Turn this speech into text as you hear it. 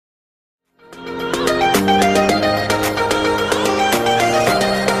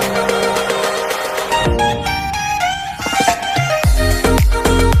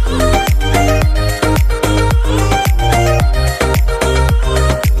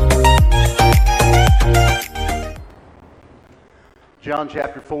John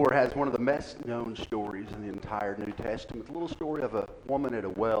chapter 4 has one of the best known stories in the entire New Testament. The little story of a woman at a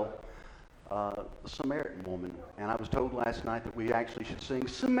well, a Samaritan woman. And I was told last night that we actually should sing,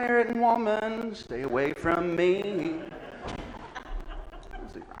 "Samaritan woman, stay away from me."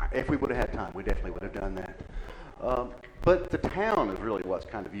 If we would have had time, we definitely would have done that. But the town is really what's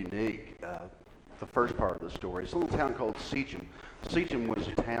kind of unique. The first part of the story. It's a little town called Shechem. Shechem was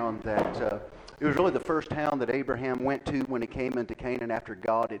a town that it was really the first town that Abraham went to when he came into Canaan after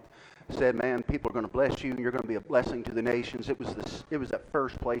God had said, "Man, people are going to bless you, and you're going to be a blessing to the nations." It was that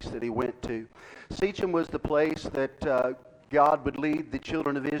first place that he went to. Shechem was the place that God would lead the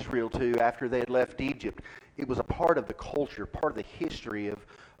children of Israel to after they had left Egypt. It was a part of the culture, part of the history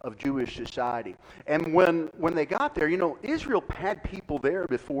of Jewish society. And when they got there, Israel had people there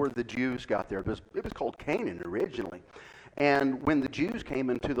before the Jews got there. It was called Canaan originally. And when the Jews came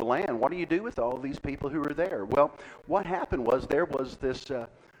into the land, what do you do with all these people who were there? Well, what happened was there was this,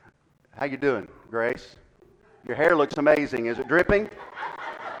 how you doing, Grace? Your hair looks amazing. Is it dripping?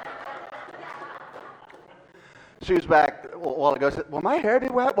 She was back a while ago. Said, "Will my hair be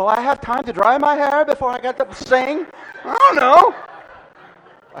wet? Will I have time to dry my hair before I get to sing?" "I don't know."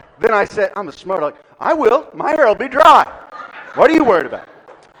 Then I said, I'm a smart aleck, "I will. My hair will be dry. What are you worried about?"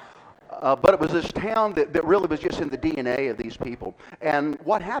 But it was this town that really was just in the DNA of these people. And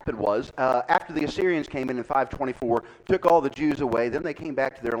what happened was, after the Assyrians came in 524, took all the Jews away, then they came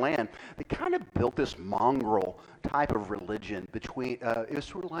back to their land, they kind of built this mongrel type of religion between, it was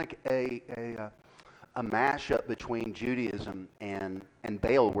sort of like a mashup between Judaism and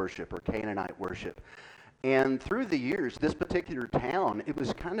Baal worship or Canaanite worship. And through the years, this particular town, it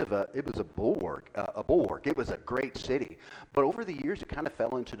was kind of a bulwark. It was a great city. But over the years, it kind of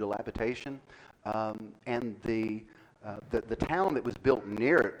fell into dilapidation. And the town that was built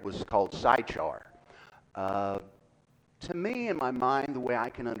near it was called Sychar. To me, in my mind, the way I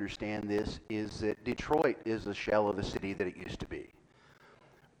can understand this is that Detroit is a shell of the city that it used to be.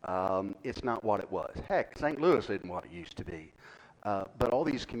 It's not what it was. Heck, St. Louis isn't what it used to be. But all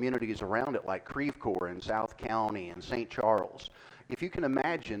these communities around it, like Creve Coeur in South County and St. Charles, if you can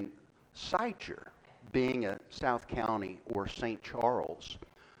imagine Sychar being a South County or St. Charles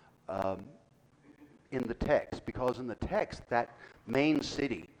in the text, because in the text, that main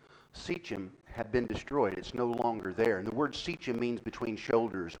city, Shechem, had been destroyed. It's no longer there. And the word Shechem means between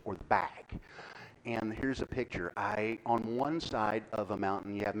shoulders or the back. And here's a picture. On one side of a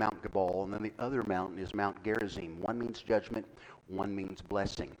mountain, you have Mount Gebal, and then the other mountain is Mount Gerizim. One means judgment, one means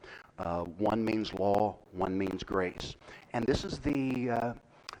blessing. One means law, one means grace. And this is the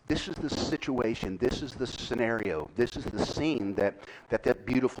situation. This is the scenario. This is the scene that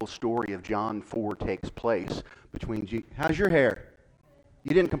beautiful story of John 4 takes place between How's your hair?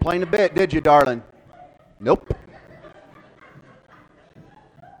 You didn't complain a bit, did you, darling? Nope.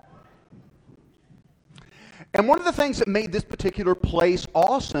 And one of the things that made this particular place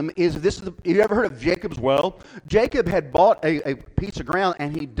awesome is have you ever heard of Jacob's well? Jacob had bought a piece of ground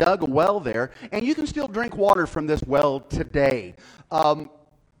and he dug a well there, and you can still drink water from this well today.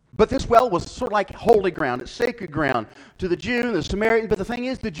 But this well was sort of like holy ground. It's sacred ground to the Jew and the Samaritan. But the thing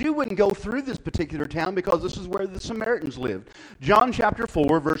is, the Jew wouldn't go through this particular town because this is where the Samaritans lived. John chapter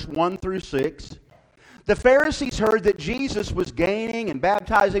 4, verse 1 through 6. The Pharisees heard that Jesus was gaining and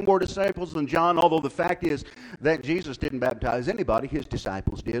baptizing more disciples than John, although the fact is that Jesus didn't baptize anybody, his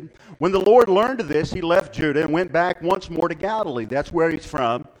disciples did. When the Lord learned of this, he left Judah and went back once more to Galilee. That's where he's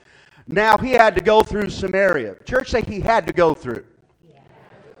from. Now he had to go through Samaria. Church say he had to go through.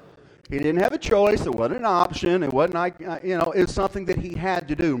 He didn't have a choice. It wasn't an option. It wasn't like, it's something that he had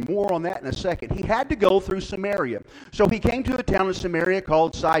to do. More on that in a second. He had to go through Samaria. So he came to a town in Samaria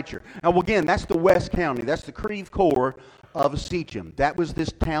called Sychar. Now, again, that's the West County. That's the Creve Coeur of Shechem. That was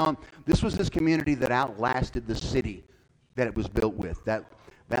this town. This was this community that outlasted the city that it was built with. That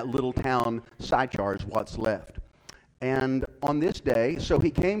little town, Sychar, is what's left. And on this day, so he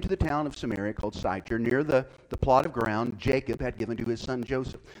came to the town of Samaria called Sychar, near the plot of ground Jacob had given to his son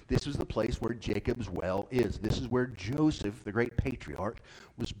Joseph. This is the place where Jacob's well is. This is where Joseph, the great patriarch,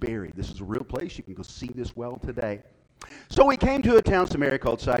 was buried. This is a real place. You can go see this well today. So he came to a town, Samaria,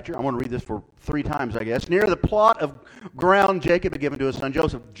 called Sychar. I want to read this for 3 times, I guess. Near the plot of ground Jacob had given to his son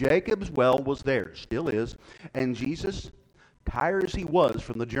Joseph. Jacob's well was there, still is. And Jesus, tired as he was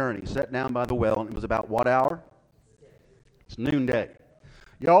from the journey, sat down by the well, and it was about what hour? It's noonday.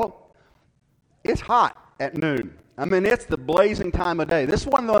 Y'all, it's hot at noon. I mean, it's the blazing time of day. This is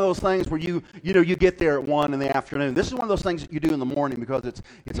one of those things where you get there at 1 in the afternoon. This is one of those things that you do in the morning because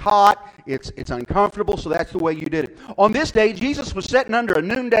it's hot, it's uncomfortable, so that's the way you did it. On this day, Jesus was sitting under a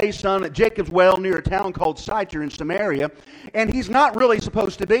noonday sun at Jacob's well near a town called Sychar in Samaria, and he's not really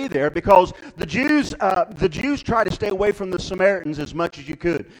supposed to be there because the Jews try to stay away from the Samaritans as much as you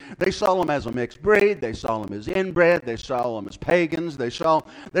could. They saw them as a mixed breed, they saw them as inbred, they saw them as pagans, they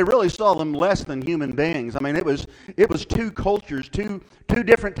really saw them less than human beings. I mean, it was two cultures, two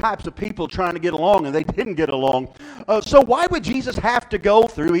different types of people trying to get along, and they didn't get along. So why would Jesus have to go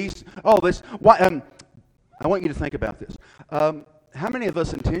through this? Why? I want you to think about this. How many of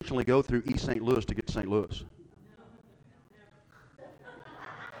us intentionally go through East St. Louis to get to St. Louis?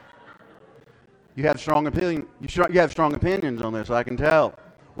 You have strong opinion. You have strong opinions on this. I can tell.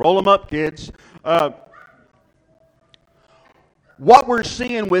 Roll them up, kids. What we're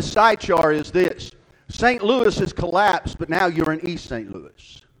seeing with Sychar is this. St. Louis has collapsed, but now you're in East St.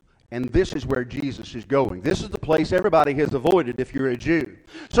 Louis. And this is where Jesus is going. This is the place everybody has avoided if you're a Jew.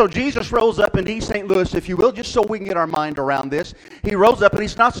 So Jesus rolls up in East St. Louis, if you will, just so we can get our mind around this. He rolls up, and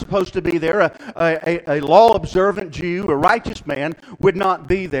he's not supposed to be there. A law-observant Jew, a righteous man, would not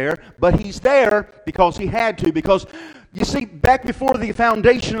be there. But he's there because he had to. Because, you see, back before the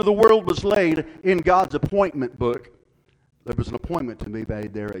foundation of the world was laid, in God's appointment book, there was an appointment to be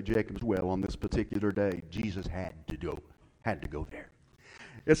made there at Jacob's well on this particular day. Jesus had to go there.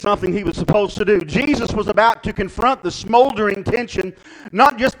 It's something he was supposed to do. Jesus was about to confront the smoldering tension,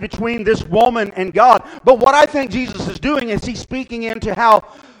 not just between this woman and God, but what I think Jesus is doing is he's speaking into how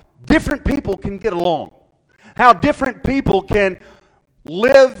different people can get along, how different people can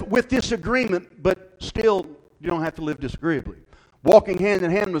live with disagreement, but still you don't have to live disagreeably. Walking hand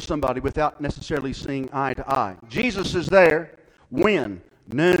in hand with somebody without necessarily seeing eye to eye. Jesus is there. When?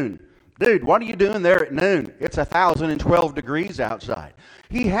 Noon. Dude, what are you doing there at noon? It's 1,012 degrees outside.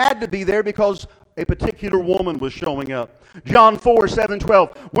 He had to be there because a particular woman was showing up. John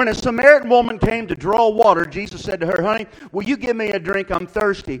 4:7-12. When a Samaritan woman came to draw water, Jesus said to her, "Honey, will you give me a drink? I'm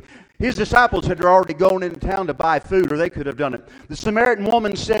thirsty." His disciples had already gone into town to buy food, or they could have done it. The Samaritan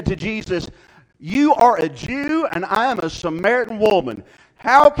woman said to Jesus, "You are a Jew, and I am a Samaritan woman.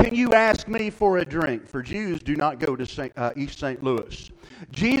 How can you ask me for a drink?" For Jews do not go to East St. Louis.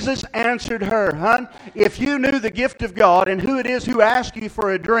 Jesus answered her, "Hon, if you knew the gift of God and who it is who asked you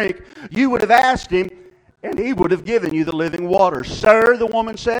for a drink, you would have asked him, and he would have given you the living water." "Sir," the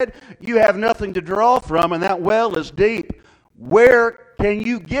woman said, "you have nothing to draw from, and that well is deep. Where can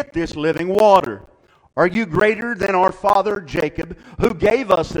you get this living water? Are you greater than our father Jacob, who gave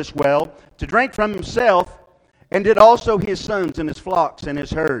us this well to drink from himself, and did also his sons and his flocks and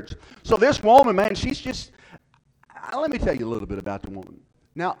his herds?" So this woman, man, she's just... Let me tell you a little bit about the woman.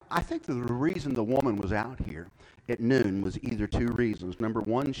 Now, I think that the reason the woman was out here at noon was either two reasons. Number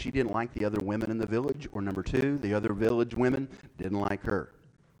one, she didn't like the other women in the village, or number two, the other village women didn't like her.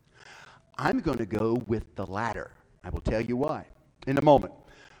 I'm going to go with the latter. I will tell you why in a moment.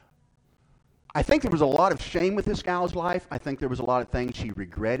 I think there was a lot of shame with this gal's life. I think there was a lot of things she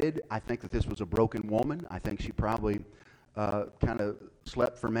regretted. I think that this was a broken woman. I think she probably kind of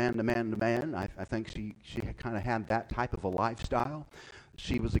slept from man to man to man. I think she kind of had that type of a lifestyle.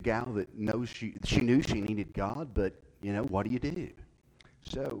 She was a gal that knows she knew she needed God, but, you know, what do you do?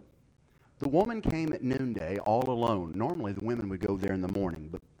 So the woman came at noonday all alone. Normally the women would go there in the morning,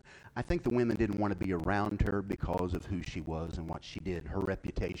 but I think the women didn't want to be around her because of who she was and what she did, her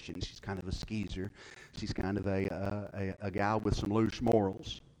reputation. She's kind of a skeezer. She's kind of a gal with some loose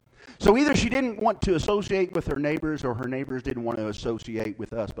morals. So either she didn't want to associate with her neighbors, or her neighbors didn't want to associate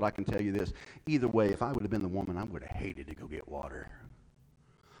with us. But I can tell you this, either way, if I would have been the woman, I would have hated to go get water.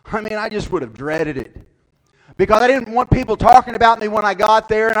 I mean, I just would have dreaded it. Because I didn't want people talking about me when I got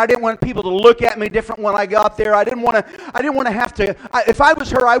there, and I didn't want people to look at me different when I got there. I didn't want to have to. If I was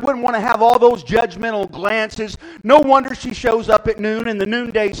her, I wouldn't want to have all those judgmental glances. No wonder she shows up at noon in the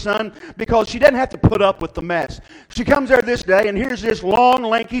noonday sun, because she doesn't have to put up with the mess. She comes there this day, and here's this long,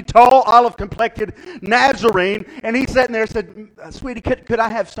 lanky, tall, olive-complected Nazarene, and he's sitting there and said, "Sweetie, could I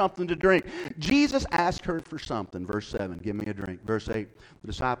have something to drink?" Jesus asked her for something. Verse 7, "Give me a drink." Verse 8, the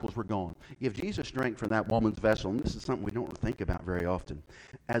disciples were gone. If Jesus drank from that woman's vessel, and this is something we don't think about very often,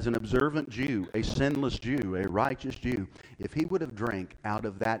 as an observant Jew, a sinless Jew, a righteous Jew, if he would have drank out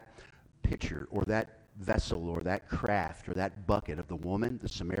of that pitcher or that vessel or that craft or that bucket of the woman, the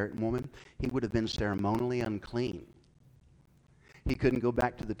Samaritan woman, he would have been ceremonially unclean. He couldn't go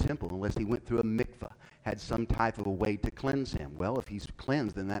back to the temple unless he went through a mikvah, had some type of a way to cleanse him. Well, if he's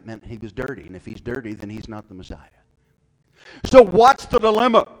cleansed, then that meant he was dirty, and if he's dirty, then he's not the Messiah. So what's the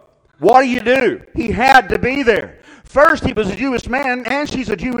dilemma? What do? He had to be there. First, he was a Jewish man, and she's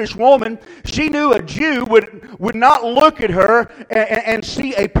a Jewish woman. She knew a Jew would not look at her and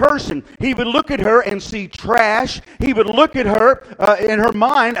see a person. He would look at her and see trash. He would look at her, in her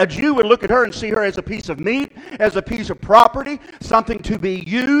mind, a Jew would look at her and see her as a piece of meat, as a piece of property, something to be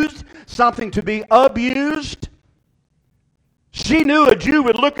used, something to be abused. She knew a Jew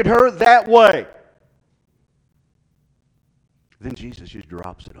would look at her that way. Then Jesus just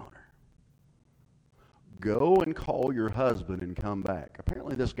drops it on her. Go and call your husband and come back.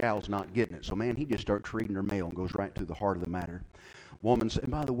 Apparently this gal's not getting it. So man, he just starts reading her mail and goes right to the heart of the matter. Woman said,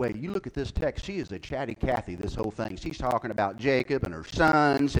 and by the way, you look at this text, she is a chatty Cathy, this whole thing. She's talking about Jacob and her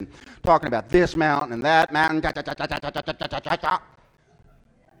sons and talking about this mountain and that mountain.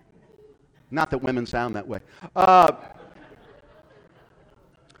 Not that women sound that way.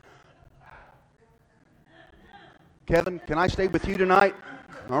 Kevin, can I stay with you tonight?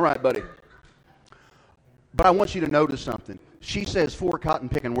 All right, buddy. But I want you to notice something. She says 4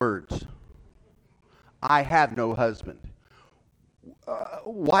 cotton-picking words. I have no husband.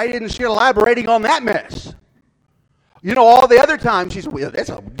 Why didn't she elaborating on that mess? You know, all the other times she said, well, that's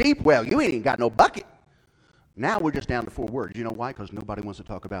a deep well. You ain't even got no bucket. Now we're just down to 4 words. You know why? Because nobody wants to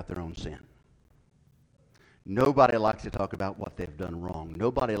talk about their own sin. Nobody likes to talk about what they've done wrong.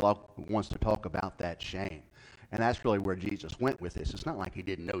 Nobody wants to talk about that shame. And that's really where Jesus went with this. It's not like he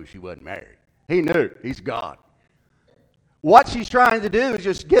didn't know she wasn't married. He knew. He's God. What she's trying to do is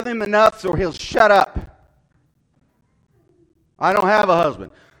just give him enough so he'll shut up. I don't have a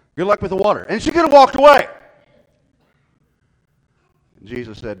husband. Good luck with the water. And she could have walked away. And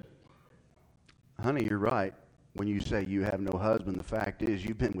Jesus said, honey, you're right. When you say you have no husband, the fact is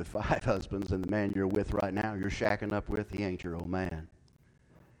you've been with 5 husbands, and the man you're with right now, you're shacking up with, he ain't your old man.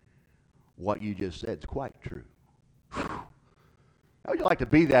 What you just said is quite true. Whew. How would you like to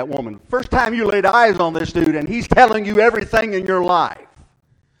be that woman? First time you laid eyes on this dude, and he's telling you everything in your life.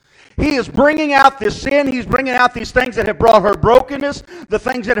 He is bringing out this sin. He's bringing out these things that have brought her brokenness, the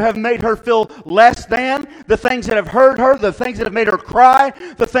things that have made her feel less than, the things that have hurt her, the things that have made her cry,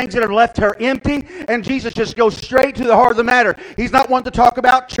 the things that have left her empty. And Jesus just goes straight to the heart of the matter. He's not wanting to talk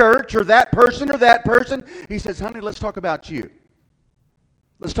about church or that person or that person. He says, honey, let's talk about you.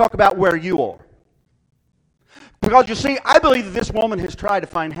 Let's talk about where you are. Because you see, I believe that this woman has tried to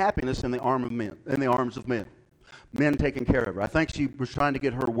find happiness in the arms of men. Men taking care of her. I think she was trying to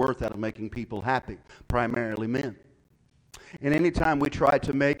get her worth out of making people happy, primarily men. And anytime we try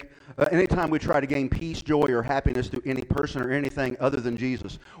to gain peace, joy, or happiness through any person or anything other than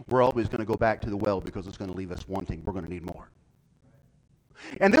Jesus, we're always going to go back to the well because it's going to leave us wanting. We're going to need more.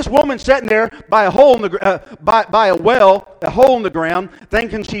 And this woman sitting there by a hole in the by a well, a hole in the ground,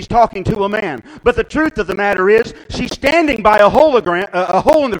 thinking she's talking to a man. But the truth of the matter is, she's standing by a hole in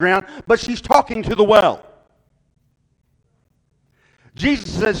the ground, but she's talking to the well.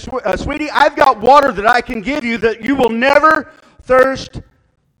 Jesus says, sweetie, I've got water that I can give you that you will never thirst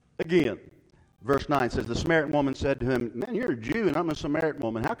again. Verse 9 says, the Samaritan woman said to him, man, you're a Jew and I'm a Samaritan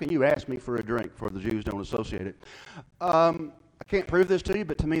woman. How can you ask me for a drink? For the Jews don't associate it. I can't prove this to you,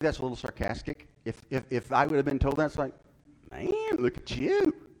 but to me that's a little sarcastic. If I would have been told that, it's like, man, look at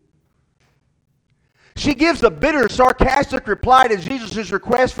you. She gives a bitter, sarcastic reply to Jesus'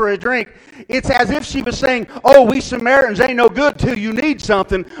 request for a drink. It's as if she was saying, oh, we Samaritans ain't no good till you need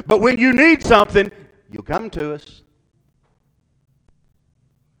something, but when you need something, you'll come to us.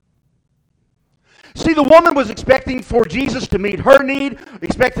 See, the woman was expecting for Jesus to meet her need,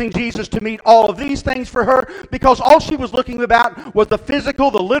 expecting Jesus to meet all of these things for her, because all she was looking about was the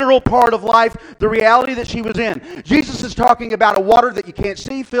physical, the literal part of life, the reality that she was in. Jesus is talking about a water that you can't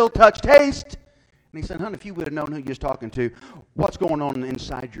see, feel, touch, taste. And he said, honey, if you would have known who you was talking to, what's going on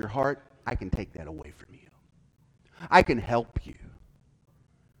inside your heart, I can take that away from you. I can help you.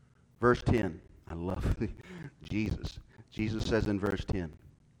 Verse 10, I love Jesus. Jesus says in verse 10,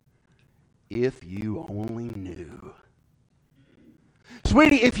 if you only knew.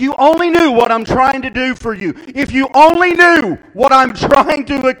 Sweetie, if you only knew what I'm trying to do for you, if you only knew what I'm trying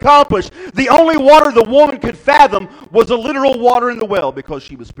to accomplish, the only water the woman could fathom was the literal water in the well because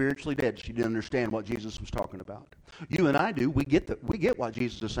she was spiritually dead. She didn't understand what Jesus was talking about. You and I do. We get what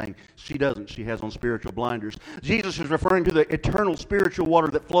Jesus is saying. She doesn't. She has on spiritual blinders. Jesus is referring to the eternal spiritual water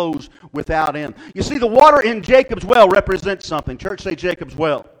that flows without end. You see, the water in Jacob's well represents something. Church, say Jacob's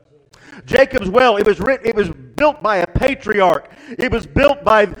well. Jacob's well, it was built by a patriarch. It was built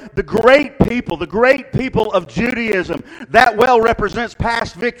by the great people of Judaism. That well represents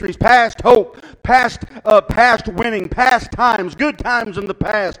past victories, past hope, past winning, past times, good times in the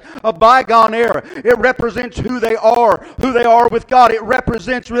past, a bygone era. It represents who they are with God. It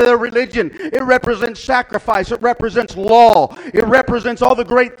represents their religion. It represents sacrifice. It represents law. It represents all the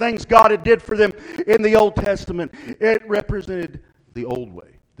great things God had did for them in the Old Testament. It represented the old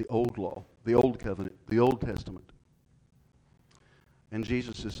way, the old law, the old covenant, the Old Testament. And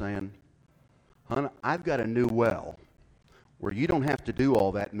Jesus is saying, "Hon, I've got a new well where you don't have to do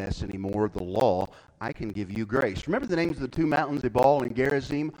all that mess anymore, the law. I can give you grace." Remember the names of the two mountains, Ebal and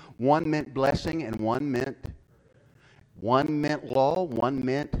Gerizim? One meant blessing and one meant law, one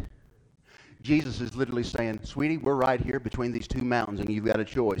meant... Jesus is literally saying, "Sweetie, we're right here between these two mountains, and you've got a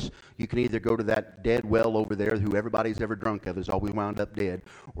choice. You can either go to that dead well over there who everybody's ever drunk of, is always wound up dead,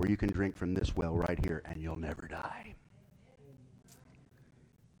 or you can drink from this well right here, and you'll never die."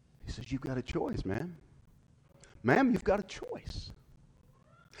 He says, "You've got a choice, man. Ma'am, you've got a choice."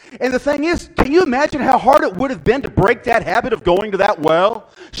 And the thing is, can you imagine how hard it would have been to break that habit of going to that well?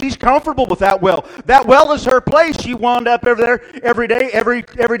 She's comfortable with that well. That well is her place. She wound up over there every day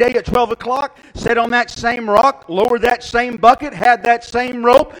at 12 o'clock, sat on that same rock, lowered that same bucket, had that same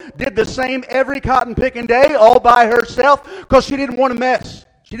rope, did the same every cotton picking day all by herself because she didn't want a mess.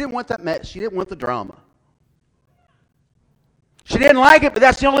 She didn't want that mess. She didn't want the drama. She didn't like it, but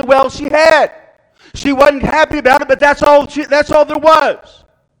that's the only well she had. She wasn't happy about it, but that's all there was.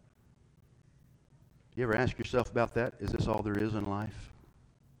 You ever ask yourself about that? Is this all there is in life?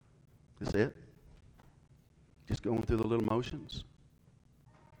 Is this it? Just going through the little motions?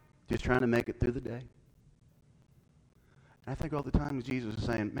 Just trying to make it through the day? I think all the time Jesus is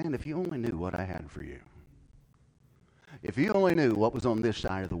saying, "Man, if you only knew what I had for you. If you only knew what was on this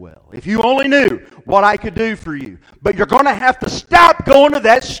side of the well. If you only knew what I could do for you. But you're going to have to stop going to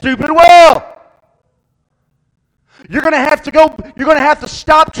that stupid well. You're going to have to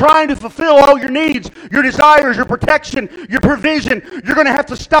stop trying to fulfill all your needs, your desires, your protection, your provision. You're going to have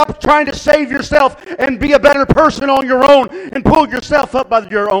to stop trying to save yourself and be a better person on your own and pull yourself up by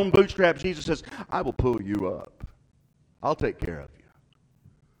your own bootstraps." Jesus says, "I will pull you up. I'll take care of you.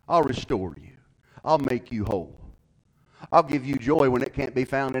 I'll restore you. I'll make you whole. I'll give you joy when it can't be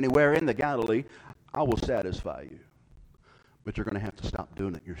found anywhere in the Galilee. I will satisfy you. But you're going to have to stop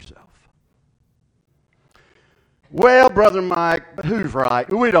doing it yourself." "Well, Brother Mike, who's right?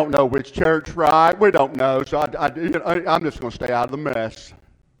 We don't know which church right. We don't know, so I'm just going to stay out of the mess."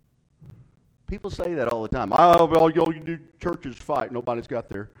 People say that all the time. "Oh, well, you do churches fight. Nobody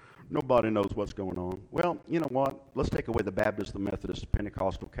knows what's going on." Well, you know what? Let's take away the Baptist, the Methodist,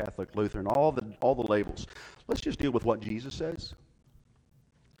 Pentecostal, Catholic, Lutheran, all the labels. Let's just deal with what Jesus says.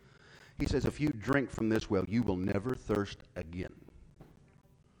 He says, "If you drink from this well, you will never thirst again."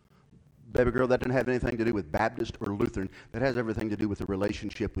 Baby girl, that doesn't have anything to do with Baptist or Lutheran. That has everything to do with the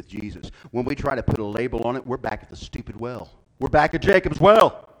relationship with Jesus. When we try to put a label on it, we're back at the stupid well. We're back at Jacob's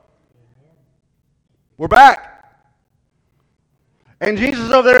well. We're back. And Jesus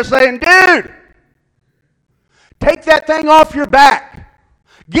is over there saying, "Dude, take that thing off your back.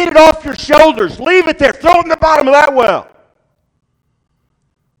 Get it off your shoulders. Leave it there. Throw it in the bottom of that well.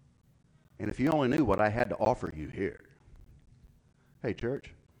 And if you only knew what I had to offer you here." Hey,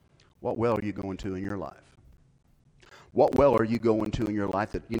 church. What well are you going to in your life? What well are you going to in your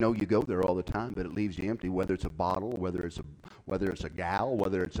life that you go there all the time, but it leaves you empty? Whether it's a bottle, whether it's a gal,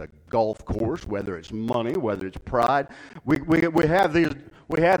 whether it's a golf course, whether it's money, whether it's pride. We have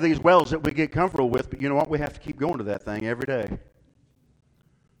these wells that we get comfortable with, but you know what? We have to keep going to that thing every day.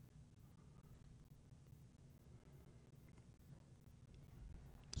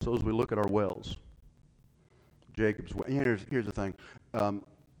 So as we look at our wells, Jacob's well. Here's the thing.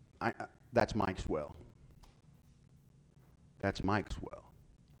 That's Mike's well. That's Mike's well.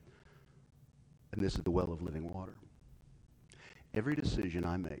 And this is the well of living water. Every decision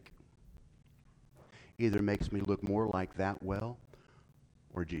I make either makes me look more like that well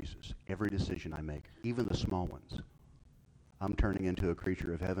or Jesus. Every decision I make, even the small ones, I'm turning into a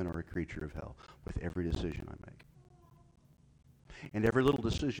creature of heaven or a creature of hell with every decision I make. And every little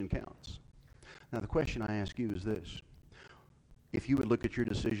decision counts. Now the question I ask you is this. If you would look at your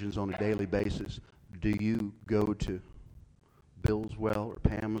decisions on a daily basis, do you go to Bill's well or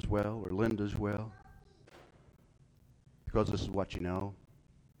Pam's well or Linda's well? Because this is what you know?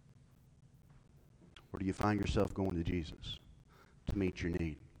 Or do you find yourself going to Jesus to meet your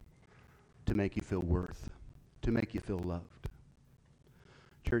need, to make you feel worth, to make you feel loved?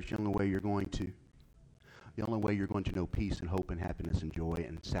 Church, the only way you're going to know peace and hope and happiness and joy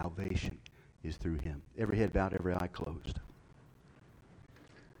and salvation is through him. Every head bowed, every eye closed.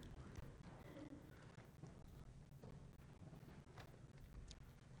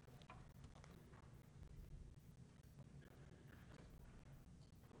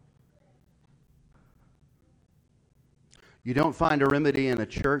 You don't find a remedy in a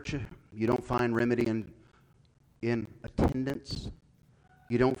church. You don't find remedy in attendance.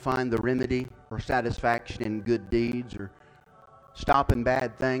 You don't find the remedy or satisfaction in good deeds or stopping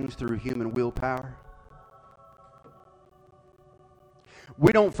bad things through human willpower.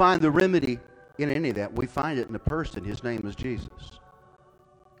 We don't find the remedy in any of that. We find it in a person. His name is Jesus.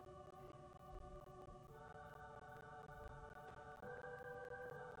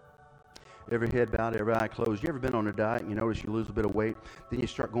 Every head bowed, every eye closed. You ever been on a diet and you notice you lose a bit of weight, then you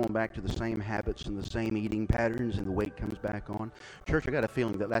start going back to the same habits and the same eating patterns and the weight comes back on? Church, I got a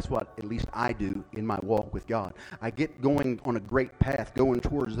feeling that that's what at least I do in my walk with God. I get going on a great path, going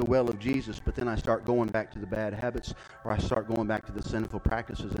towards the well of Jesus, but then I start going back to the bad habits or I start going back to the sinful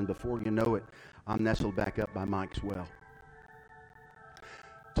practices, and before you know it, I'm nestled back up by Mike's well.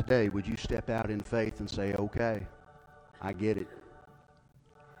 Today, would you step out in faith and say, okay, I get it.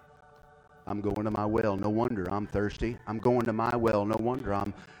 I'm going to my well. No wonder I'm thirsty. I'm going to my well. No wonder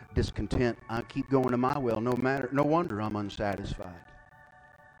I'm discontent. I keep going to my well. No wonder I'm unsatisfied.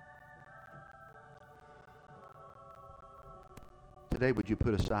 Today, would you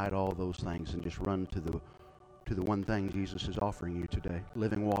put aside all those things and just run to the one thing Jesus is offering you today,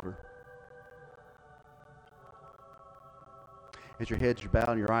 living water? As your heads are bowed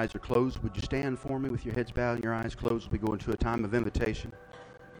and your eyes are closed, would you stand for me with your heads bowed and your eyes closed as we go into a time of invitation?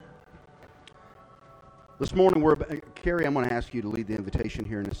 This morning, Carrie, I'm going to ask you to lead the invitation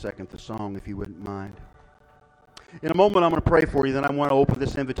here in a second, the song, if you wouldn't mind. In a moment, I'm going to pray for you. Then I want to open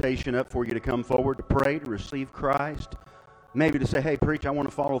this invitation up for you to come forward, to pray, to receive Christ. Maybe to say, hey, preach, I want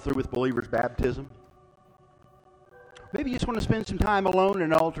to follow through with believer's baptism. Maybe you just want to spend some time alone at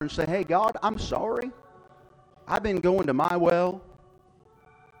an altar and say, hey, God, I'm sorry. I've been going to my well.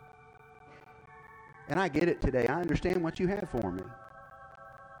 And I get it today. I understand what you have for me.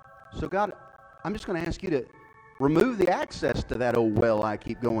 So, God, I'm just going to ask you to remove the access to that old well I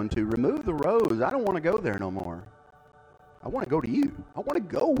keep going to. Remove the roads. I don't want to go there no more. I want to go to you. I want to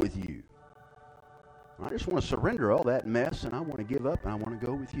go with you. I just want to surrender all that mess, and I want to give up, and I want to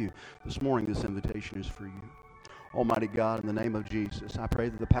go with you. This morning, this invitation is for you. Almighty God, in the name of Jesus, I pray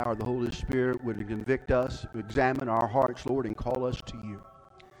that the power of the Holy Spirit would convict us, examine our hearts, Lord, and call us to you.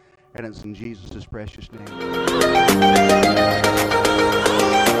 And it's in Jesus' precious name.